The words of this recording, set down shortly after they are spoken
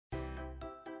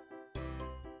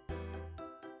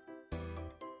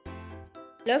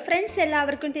Hello friends,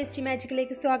 എല്ലാവർക്കും tasty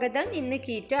മാജിക്കിലേക്ക് സ്വാഗതം. ഇന്ന്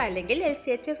കീറ്റോ അല്ലെങ്കിൽ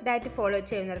LCHF ഡയറ്റ് ഫോളോ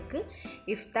ചെയ്യുന്നവർക്ക്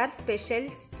ഇഫ്താർ സ്പെഷ്യൽ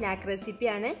സ്നാക്ക്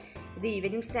റെസിപ്പിയാണ്. ഇത്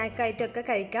ഈവനിങ് സ്നാക്കായിട്ടൊക്കെ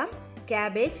കഴിക്കാം.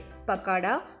 ക്യാബേജ് പക്കോട,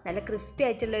 നല്ല ക്രിസ്പി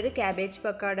ആയിട്ടുള്ളൊരു ക്യാബേജ്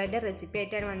പക്കോടയുടെ റെസിപ്പി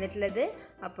ആയിട്ടാണ് വന്നിട്ടുള്ളത്.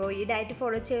 അപ്പോൾ ഈ ഡയറ്റ്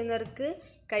ഫോളോ ചെയ്യുന്നവർക്ക്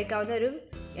കഴിക്കാവുന്ന ഒരു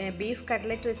beef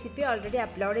cutlet recipe already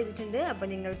upload ചെയ്തിട്ടുണ്ട്. അപ്പോൾ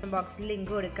നിങ്ങൾക്ക് ബോക്സിൽ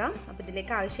ലിങ്ക് കൊടുക്കാം. അപ്പോൾ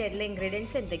ഇതിലേക്ക് ആവശ്യമായിട്ടുള്ള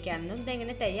ഇൻഗ്രീഡിയൻസ് എന്തൊക്കെയാണെന്നും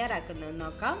ഇതെങ്ങനെ തയ്യാറാക്കുന്നതെന്ന്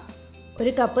നോക്കാം.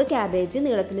 ഒരു കപ്പ് ക്യാബേജ്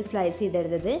നീളത്തിൽ സ്ലൈസ്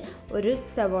ചെയ്തെടുത്തത്, ഒരു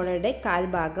സവോളയുടെ 1/4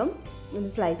 ഭാഗം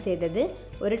സ്ലൈസ് ചെയ്തത്,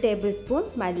 1 ടേബിൾ സ്പൂൺ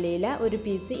മല്ലിയില, 1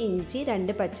 പീസ് ഇഞ്ചി,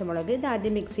 2 പച്ചമുളക്. ഇത്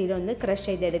ആദ്യം മിക്സിയിൽ ഒന്ന് ക്രഷ്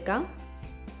ചെയ്തെടുക്കാം.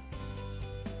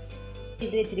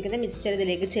 ഇത് വെച്ചിരിക്കുന്ന മിക്സ്ചർ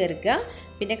ഇതിലേക്ക് ചേർക്കുക.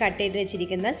 പിന്നെ കട്ട് ചെയ്ത്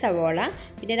വെച്ചിരിക്കുന്ന സവോള,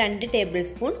 പിന്നെ 2 ടേബിൾ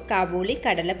സ്പൂൺ കാബൂളി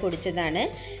കടല പൊടിച്ചതാണ്.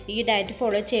 ഈ ഡയറ്റ്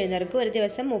ഫോളോ ചെയ്യുന്നവർക്ക് ഒരു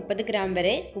ദിവസം 30 ഗ്രാം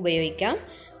വരെ ഉപയോഗിക്കാം.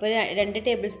 അപ്പോൾ 2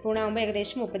 ടേബിൾ സ്പൂൺ ആകുമ്പോൾ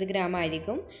ഏകദേശം 30 ഗ്രാം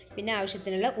ആയിരിക്കും. പിന്നെ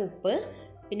ആവശ്യത്തിനുള്ള ഉപ്പ്,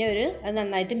 പിന്നെ അത്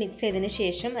നന്നായിട്ട് മിക്സ് ചെയ്തതിന്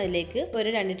ശേഷം അതിലേക്ക്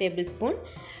 2 ടേബിൾ സ്പൂൺ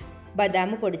ബദാം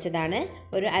പൊടിച്ചതാണ്,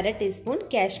 1/2 ടീസ്പൂൺ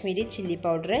കാശ്മീരി ചില്ലി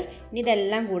പൗഡർ. ഇനി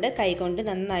ഇതെല്ലാം കൂടെ കൈകൊണ്ട്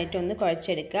നന്നായിട്ടൊന്ന്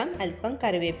കുഴച്ചെടുക്കാം. അല്പം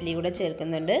കറിവേപ്പില കൂടെ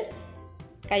ചേർക്കുന്നുണ്ട്.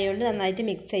 കൈകൊണ്ട് നന്നായിട്ട്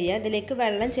മിക്സ് ചെയ്യുക. ഇതിലേക്ക്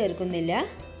വെള്ളം ചേർക്കുന്നില്ല,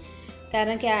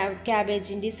 കാരണം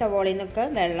ക്യാബേജിൻ്റെ സവോളയിൽ നിന്നൊക്കെ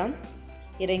വെള്ളം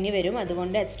ഇറങ്ങി വരും.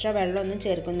 അതുകൊണ്ട് എക്സ്ട്രാ വെള്ളമൊന്നും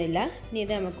ചേർക്കുന്നില്ല. ഇനി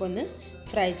ഇത് നമുക്കൊന്ന്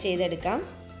ഫ്രൈ ചെയ്തെടുക്കാം.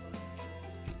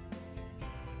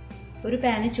 ഒരു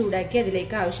പാന് ചൂടാക്കി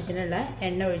അതിലേക്ക് ആവശ്യത്തിനുള്ള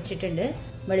എണ്ണ ഒഴിച്ചിട്ടുണ്ട്.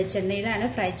 വെളിച്ചെണ്ണയിലാണ്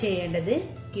ഫ്രൈ ചെയ്യേണ്ടത്.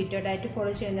 കീറ്റോ ഡയറ്റ്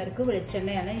ഫോളോ ചെയ്യുന്നവർക്ക്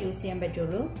വെളിച്ചെണ്ണയാണ് യൂസ് ചെയ്യാൻ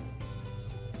പറ്റുള്ളൂ.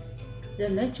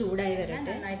 ഇതൊന്ന് ചൂടായി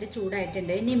വരട്ടെ. നന്നായിട്ട്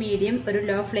ചൂടായിട്ടുണ്ട്. ഇനി മീഡിയം ഒരു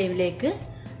ലോ ഫ്ലെയിമിലേക്ക്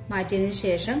മാറ്റിയതിന്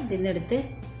ശേഷം ഇതിനെടുത്ത്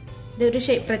ഇതൊരു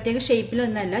പ്രത്യേക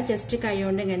ഷേപ്പിലൊന്നല്ല, ജസ്റ്റ് കൈ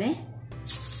കൊണ്ട് ഇങ്ങനെ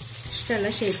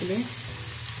ഇഷ്ടമുള്ള ഷേപ്പിൽ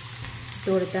ഇട്ട്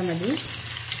കൊടുത്താൽ മതി.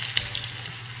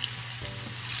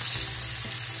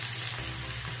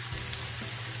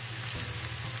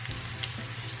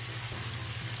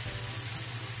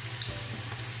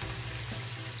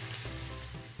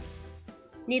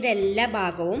 ഇനി ഇതെല്ലാ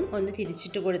ഭാഗവും ഒന്ന്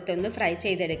തിരിച്ചിട്ട് കൊടുത്തൊന്ന് ഫ്രൈ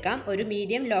ചെയ്തെടുക്കാം. ഒരു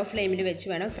മീഡിയം ലോ ഫ്ലെയിമിൽ വെച്ച്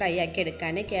വേണം ഫ്രൈ ആക്കി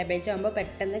എടുക്കാൻ. ക്യാബേജ് ആകുമ്പോൾ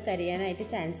പെട്ടെന്ന് കരിയാനായിട്ട്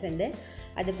ചാൻസ് ഉണ്ട്.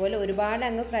 അതുപോലെ ഒരുപാട്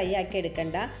അങ്ങ് ഫ്രൈ ആക്കി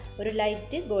എടുക്കണ്ട. ഒരു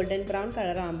ലൈറ്റ് ഗോൾഡൻ ബ്രൗൺ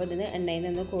കളർ ആകുമ്പോൾ ഇതിന് എണ്ണയിൽ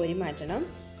നിന്ന് കോരി മാറ്റണം.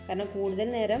 കാരണം കൂടുതൽ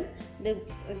നേരം ഇത്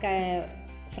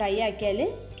ഫ്രൈ ആക്കിയാൽ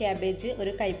ക്യാബേജ്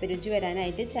ഒരു കയ്പരുചി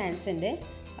വരാനായിട്ട് ചാൻസ് ഉണ്ട്.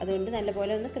 അതുകൊണ്ട്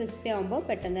നല്ലപോലെ ഒന്ന് ക്രിസ്പി ആകുമ്പോൾ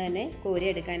പെട്ടെന്ന് തന്നെ കോരി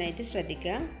എടുക്കാനായിട്ട്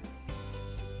ശ്രദ്ധിക്കുക.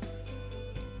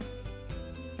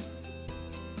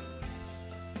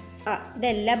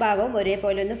 ഇതെല്ലാ ഭാഗവും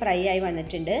ഒരേപോലെ ഒന്ന് ഫ്രൈ ആയി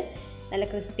വന്നിട്ടുണ്ട്, നല്ല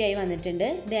ക്രിസ്പി ആയി വന്നിട്ടുണ്ട്.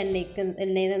 ഇത്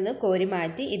എണ്ണയിൽ നിന്ന് കോരി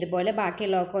മാറ്റി ഇതുപോലെ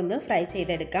ബാക്കിയുള്ളതൊക്കെ ഒന്ന് ഫ്രൈ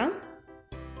ചെയ്തെടുക്കാം.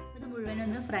 ഇത്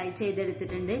മുഴുവനൊന്ന് ഫ്രൈ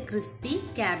ചെയ്തെടുത്തിട്ടുണ്ട്. ക്രിസ്പി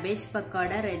ക്യാബേജ്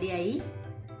പക്കോട റെഡിയായി.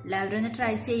 എല്ലാവരും ഒന്ന്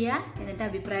ട്രൈ ചെയ്യുക, എന്നിട്ട്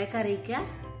അഭിപ്രായമൊക്കെ അറിയിക്കുക.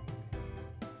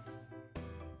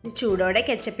 ഇത് ചൂടോടെ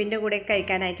കെച്ചപ്പിൻ്റെ കൂടെ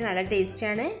കഴിക്കാനായിട്ട് നല്ല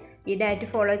ടേസ്റ്റാണ്. ഈ ഡയറ്റ്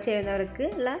ഫോളോ ചെയ്യുന്നവർക്ക്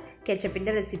ഉള്ള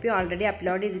കെച്ചപ്പിൻ്റെ റെസിപ്പി ഓൾറെഡി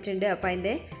അപ്ലോഡ് ചെയ്തിട്ടുണ്ട്. അപ്പോൾ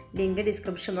അതിൻ്റെ ലിങ്ക്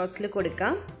ഡിസ്ക്രിപ്ഷൻ ബോക്സിൽ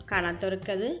കൊടുക്കാം.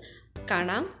 കാണാത്തവർക്കത്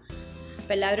കാണാം.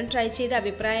 അപ്പോൾ എല്ലാവരും ട്രൈ ചെയ്ത്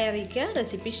അഭിപ്രായം അറിയിക്കുക.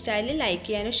 റെസിപ്പി ഇഷ്ടമായാലും ലൈക്ക്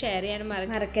ചെയ്യാനും ഷെയർ ചെയ്യാനും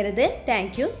മറക്കരുത്.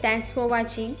 Thanks for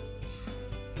watching.